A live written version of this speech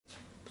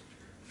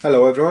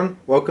Hello everyone,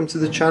 welcome to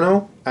the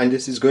channel, and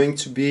this is going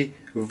to be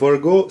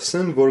Virgo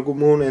Sun, Virgo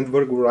Moon and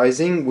Virgo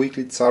Rising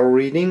weekly tarot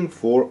reading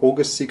for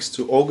August 6th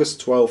to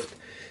August 12th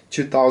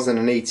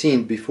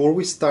 2018. Before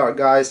we start,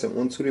 guys, I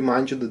want to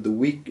remind you that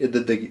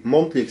the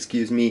monthly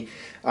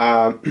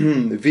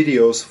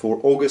videos for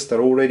August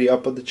are already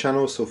up at the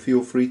channel, so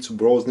feel free to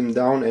browse them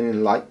down and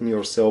enlighten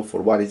yourself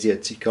for what is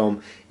yet to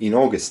come in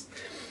August.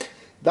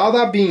 Now,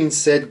 that being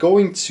said,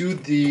 going to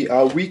the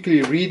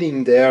weekly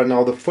reading there,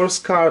 now the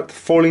first card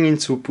falling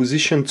into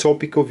position,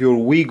 topic of your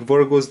week,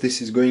 Virgos,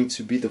 this is going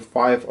to be the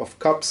Five of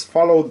Cups,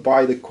 followed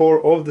by the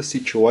core of the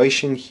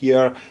situation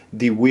here,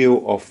 the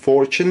Wheel of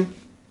Fortune.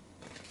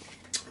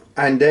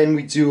 And then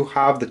we do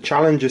have the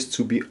challenges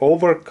to be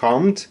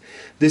overcome.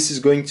 This is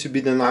going to be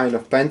the Nine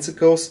of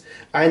Pentacles.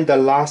 And the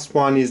last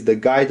one is the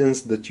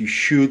guidance that you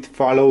should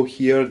follow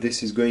here.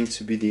 This is going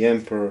to be the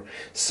Emperor.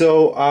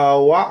 So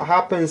what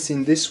happens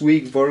in this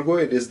week, Virgo,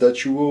 it is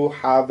that you will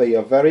have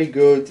a very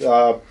good,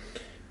 how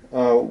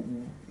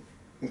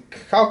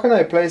can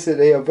I place it,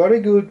 a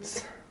very good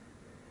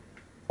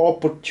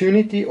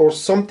opportunity or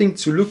something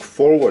to look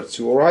forward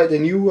to, all right?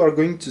 And you are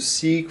going to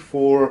seek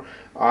for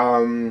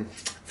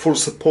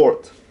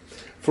support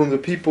from the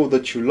people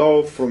that you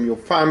love, from your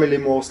family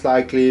most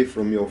likely,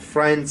 from your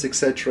friends,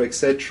 etc,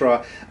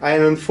 etc.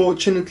 And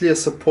unfortunately, a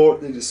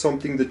support is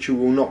something that you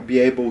will not be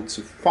able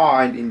to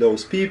find in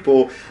those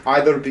people,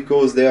 either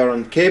because they are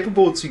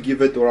incapable to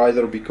give it, or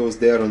either because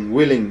they are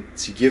unwilling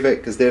to give it,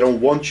 because they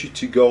don't want you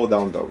to go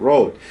down that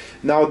road.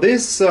 Now,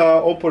 this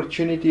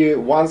opportunity,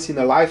 once in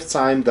a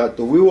lifetime, that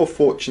the Wheel of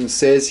Fortune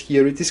says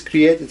here, it is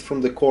created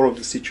from the core of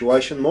the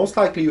situation. Most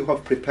likely you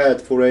have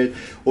prepared for it,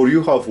 or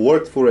you have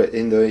worked for it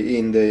in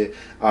the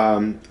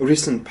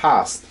recent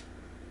past.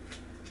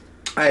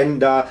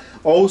 And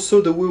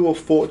also the Wheel of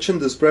Fortune,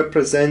 this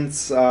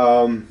represents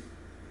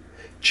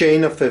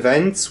chain of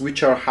events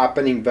which are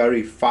happening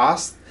very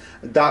fast.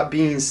 That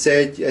being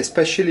said,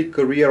 especially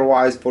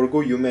career-wise,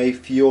 Virgo, you may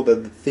feel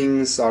that the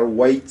things are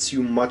way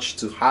too much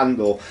to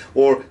handle,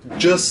 or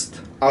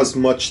just as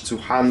much to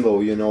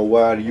handle, you know,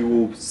 where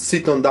you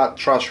sit on that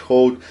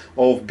threshold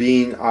of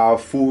being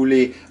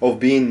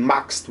being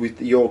maxed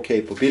with your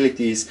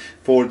capabilities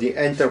for the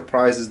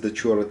enterprises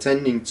that you are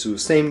attending to.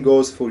 Same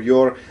goes for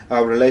your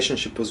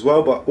relationship as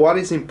well. But what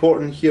is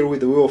important here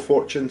with the Wheel of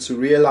Fortune to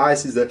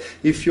realize is that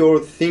if your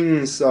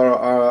things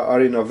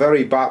are in a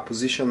very bad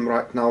position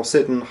right now,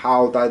 set on how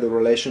either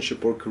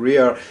relationship or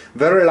career,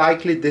 very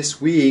likely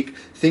this week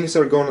things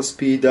are going to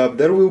speed up.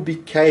 There will be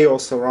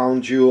chaos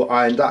around you,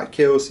 and that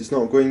chaos is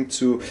not going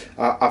to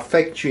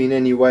affect you in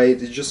any way.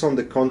 It's just on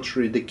the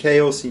contrary, the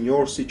chaos in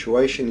your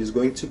situation is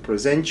going to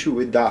present you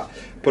with that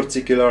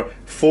particular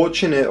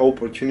fortunate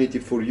opportunity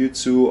for you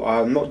to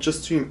not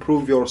just to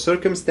improve your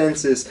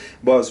circumstances,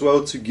 but as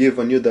well to give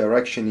a new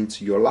direction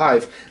into your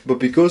life. But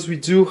because we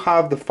do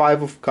have the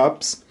Five of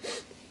Cups,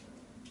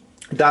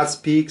 that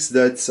speaks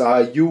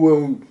that you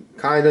will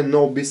kind of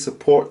not be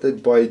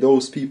supported by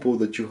those people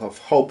that you have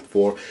hoped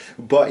for.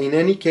 But in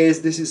any case,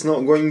 this is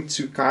not going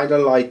to kind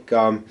of like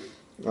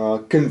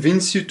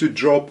convince you to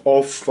drop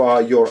off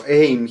your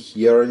aim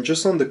here. And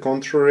just on the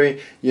contrary,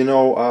 you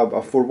know,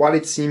 for what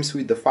it seems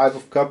with the Five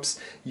of Cups,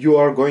 you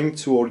are going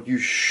to, or you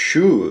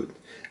should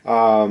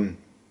kind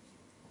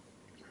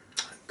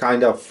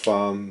of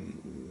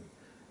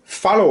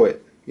follow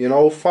it. You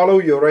know, follow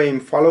your aim,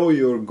 follow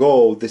your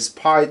goal,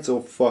 despite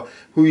of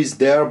who is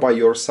there by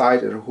your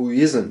side or who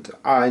isn't.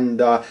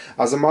 And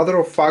as a matter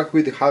of fact,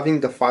 with having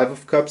the Five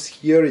of Cups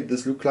here, it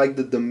does look like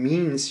that the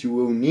means you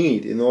will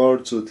need in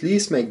order to at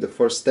least make the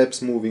first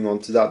steps moving on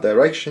to that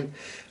direction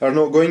are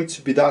not going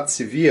to be that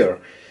severe.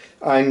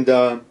 And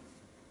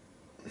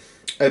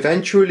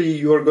eventually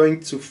you are going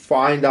to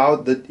find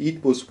out that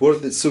it was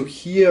worth it. So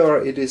here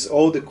it is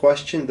all the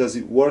question, does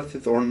it worth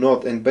it or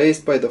not? And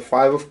based by the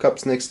Five of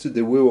Cups next to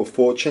the Wheel of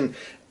Fortune,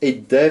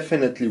 it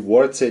definitely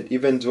worth it,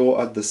 even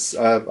though at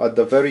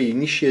the very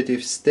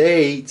initiative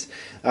state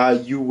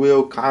you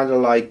will kind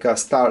of like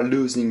start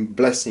losing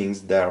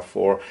blessings there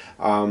for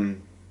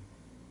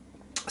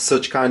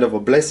such kind of a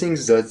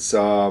blessings that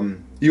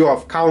you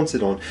have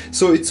counted on.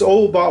 So it's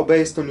all about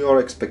based on your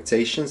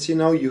expectations. You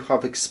know, you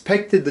have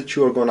expected that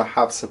you are going to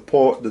have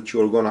support, that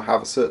you are going to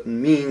have a certain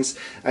means,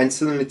 and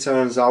suddenly it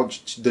turns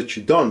out that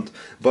you don't.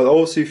 But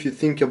also, if you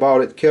think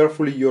about it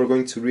carefully, you're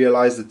going to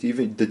realize that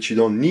even that you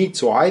don't need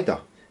to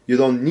either. You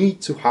don't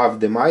need to have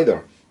them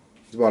either,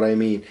 is what I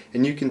mean.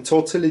 And you can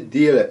totally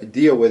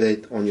deal with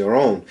it on your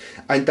own.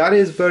 And that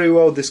is very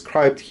well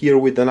described here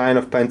with the Nine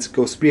of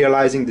Pentacles,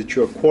 realizing that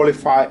you are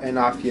qualified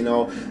enough, you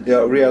know,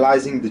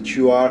 realizing that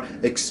you are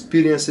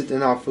experienced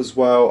enough as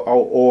well,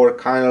 or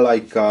kind of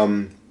like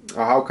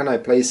how can I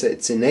place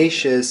it,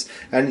 tenacious.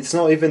 And it's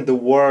not even the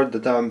word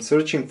that I'm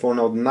searching for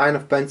now. The Nine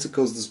of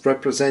Pentacles, this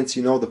represents,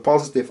 you know, the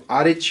positive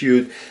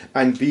attitude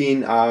and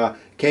being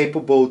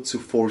capable to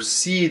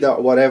foresee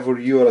that whatever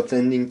you are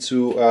attending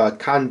to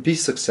can be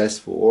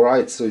successful. All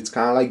right, so it's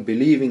kind of like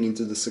believing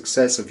into the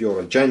success of your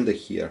agenda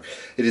here.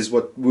 It is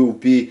what will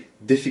be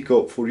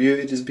difficult for you.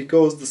 It is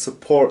because the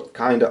support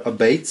kind of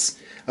abates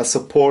a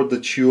support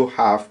that you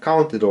have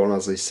counted on,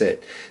 as I said.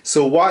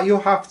 So what you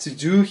have to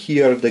do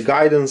here, the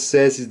guidance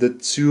says, is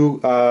that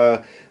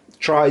to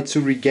try to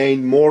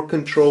regain more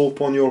control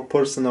upon your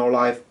personal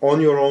life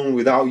on your own,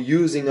 without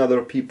using other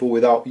people,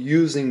 without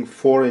using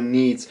foreign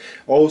needs.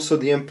 Also,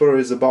 the Emperor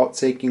is about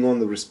taking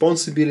on the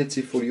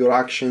responsibility for your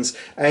actions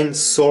and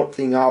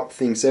sorting out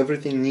things.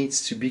 Everything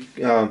needs to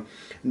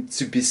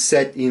be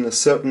set in a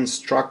certain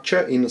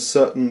structure, in a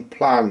certain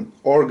plan,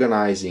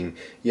 organizing.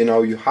 You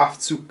know, you have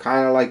to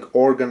kind of like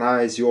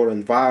organize your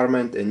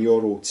environment and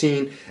your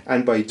routine,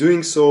 and by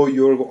doing so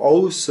you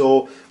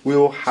also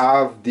will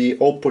have the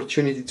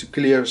opportunity to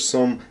clear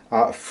some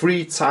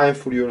free time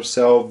for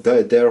yourself,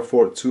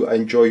 therefore to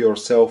enjoy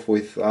yourself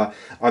with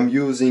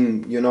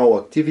amusing, you know,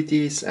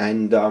 activities,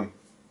 and kind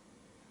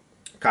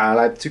of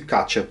like to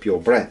catch up your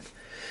breath.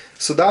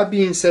 So that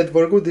being said,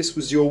 Virgo, this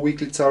was your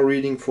weekly tarot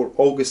reading for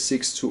August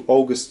 6th to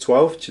August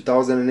 12th,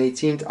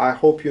 2018. I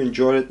hope you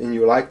enjoyed it and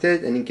you liked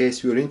it. And in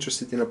case you're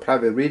interested in a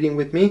private reading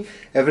with me,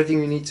 everything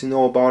you need to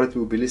know about it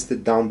will be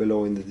listed down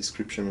below in the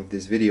description of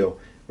this video.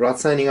 Rad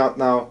signing out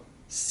now.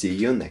 See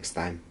you next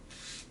time.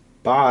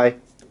 Bye.